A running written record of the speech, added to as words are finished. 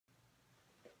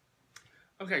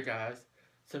Okay guys,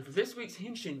 so for this week's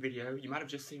Henshin video, you might have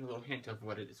just seen a little hint of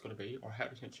what it is going to be, or how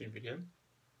to Henshin video.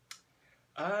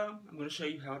 I'm going to show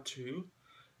you how to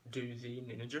do the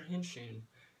Ninninger Henshin.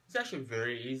 It's actually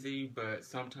very easy, but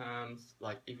sometimes,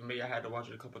 like, even me, I had to watch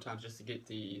it a couple times just to get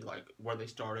the, like, where they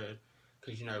started.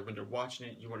 Because, you know, when you're watching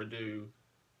it, you want to do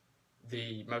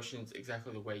the motions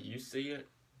exactly the way you see it.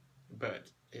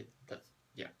 But,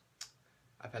 yeah,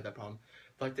 I've had that problem.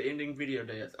 Like the ending video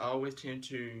dance, I always tend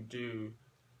to do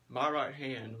my right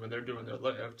hand when they're doing their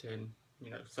left, and you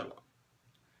know, so on.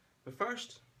 But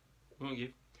first, I'm gonna give,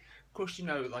 of course, you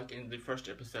know, like in the first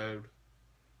episode,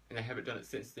 and they haven't done it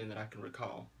since then that I can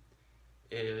recall,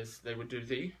 is they would do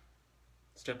the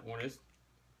step one is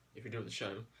if you're doing the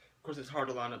show. Of course, it's hard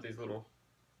to line up these little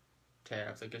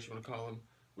tabs, I guess you want to call them,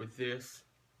 with this,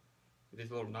 with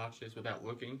these little notches without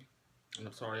looking. And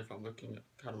I'm sorry if I'm looking,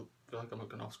 kind of feel like I'm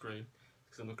looking off screen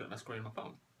because I'm looking at my screen on my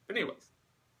phone. But anyways,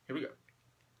 here we go.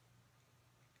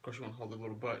 Of course, you want to hold the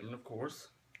little button, of course,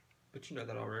 but you know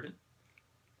that already.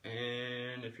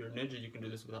 And if you're a ninja, you can do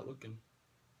this without looking.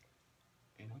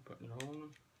 And I'm putting it on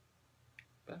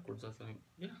backwards, I think.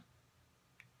 Yeah.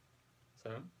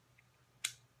 So,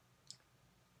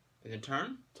 and then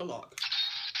turn to lock.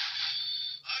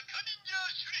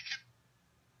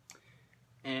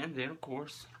 And then, of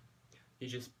course, you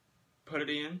just put it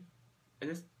in,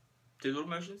 and just do little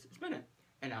motions, spin it.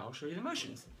 And I'll show you the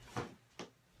motions.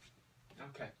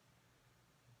 Okay.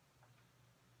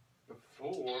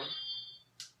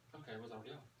 Okay, it was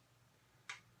already off.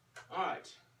 Alright,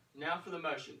 now for the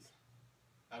motions.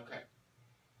 Okay.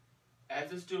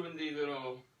 As it's doing the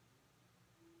little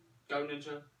Go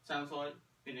Ninja sounds like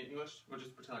in English, we'll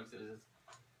just pretend like it is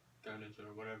Go Ninja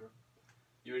or whatever.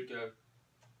 You would go,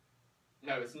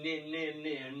 no, it's nin, nin,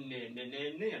 nin, nin, nin,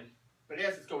 nin, nin. But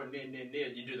as it's going nin, nin,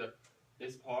 nin, you do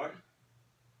this part.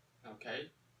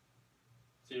 Okay.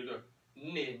 So you go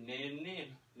nin, nin,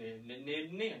 nin, nin, nin,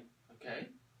 nin, nin. Okay.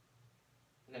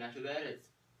 And then after that, it's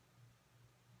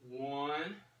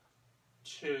 1,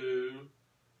 2,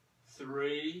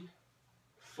 3,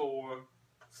 4,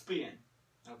 spin.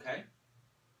 Okay?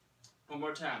 One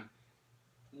more time.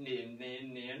 Nin,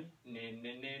 nin, nin, nin,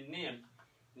 nin, nin, nin.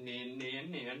 Nin,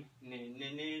 nin, nin, nin,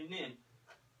 nin, nin, nin.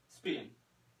 Spin.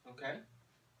 Okay?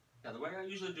 Now the way I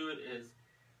usually do it is,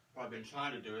 or I've been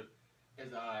trying to do it,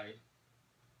 is I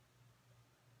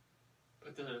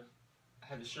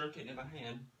have the shuriken in my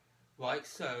hand, like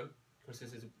so. Of course,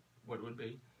 this is what it would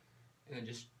be. And then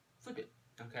just flip it,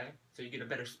 okay? So you get a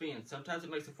better spin. Sometimes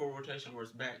it makes a full rotation where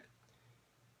it's back,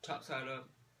 top side up,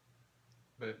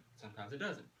 but sometimes it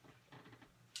doesn't.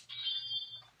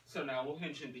 So now we'll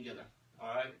henshin together,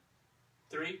 alright?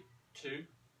 3, 2,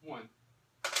 1.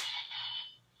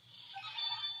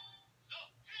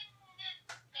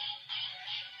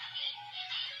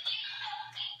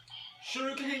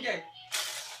 Shuriken Henge!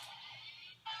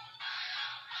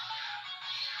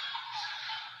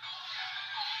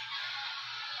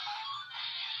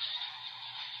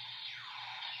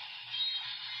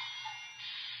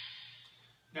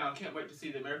 Now, I can't wait to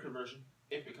see the American version,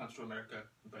 if it comes to America,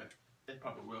 but it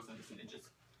probably will send us some ninjas.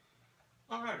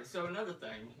 Alrighty, so another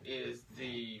thing is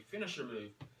the finisher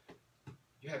move.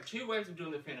 You have two ways of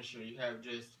doing the finisher. You have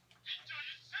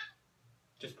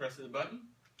just pressing the button.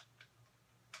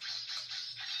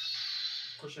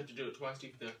 Of course, you have to do it twice to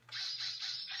get the...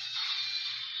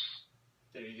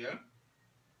 There you go.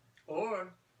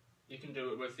 Or, you can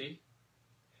do it with the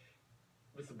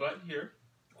button here.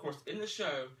 Of course, in the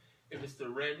show, if it's the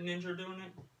red ninja doing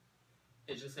it,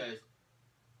 it just says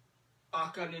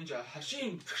Aka Ninja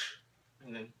Henshin,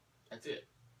 and then that's it.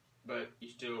 But you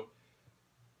still,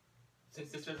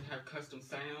 since this doesn't have custom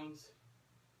sounds,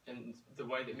 and the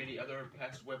way that many other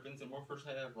past weapons and morphers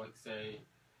have, like say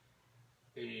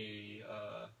the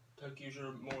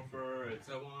Tokuger morpher and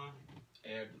so on,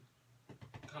 and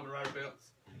Kamen Rider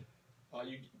belts,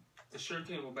 the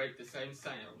shuriken will make the same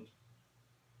sound.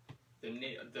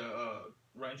 The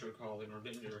Ranger calling or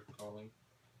Ninja calling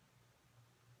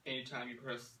anytime you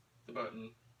press the button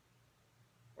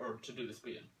or to do the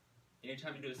spin.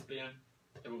 Anytime you do the spin,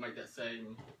 it will make that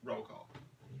same roll call.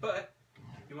 But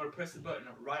you want to press the button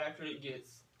right after it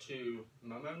gets to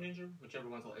Momo Ninja, whichever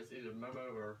one's like, it's either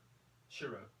Momo or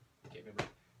Shiro. I can't remember.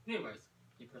 Anyways,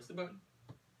 you press the button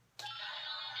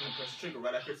and press the trigger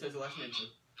right after it says the last ninja.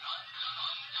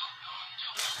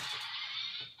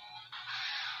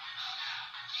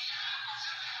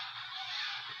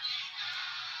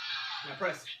 Now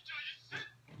press.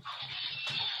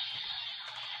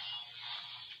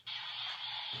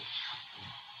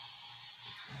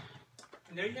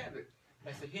 And there you have it.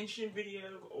 That's the Henshin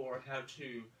video, or how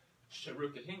to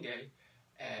Shuriken Henge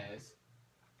as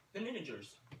the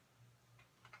Ninningers.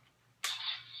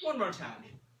 One more time.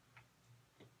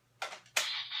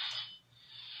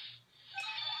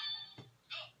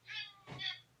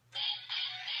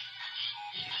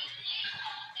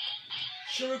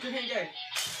 Shurikenge.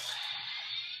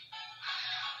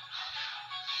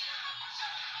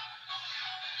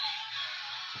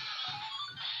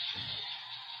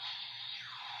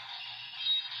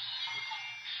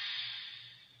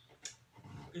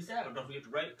 Peace out. Don't forget to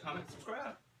rate, comment,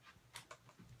 subscribe.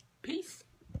 Peace.